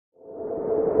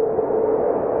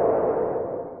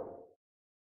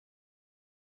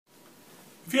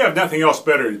If you have nothing else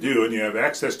better to do and you have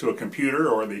access to a computer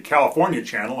or the California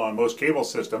channel on most cable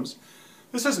systems,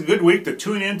 this is a good week to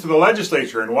tune in to the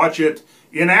legislature and watch it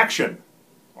in action.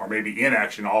 Or maybe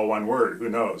inaction, all one word, who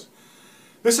knows.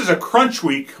 This is a crunch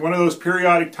week, one of those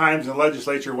periodic times in the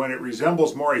legislature when it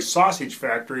resembles more a sausage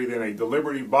factory than a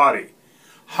deliberative body.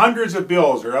 Hundreds of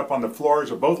bills are up on the floors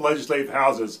of both legislative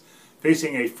houses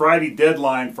facing a Friday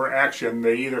deadline for action.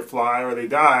 They either fly or they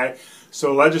die,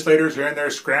 so legislators are in there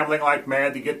scrambling like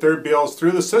mad to get their bills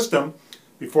through the system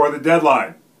before the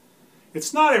deadline.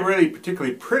 It's not a really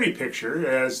particularly pretty picture,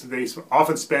 as they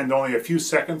often spend only a few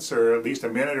seconds or at least a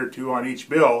minute or two on each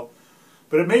bill,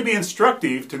 but it may be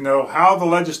instructive to know how the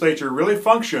legislature really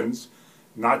functions,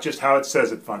 not just how it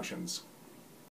says it functions.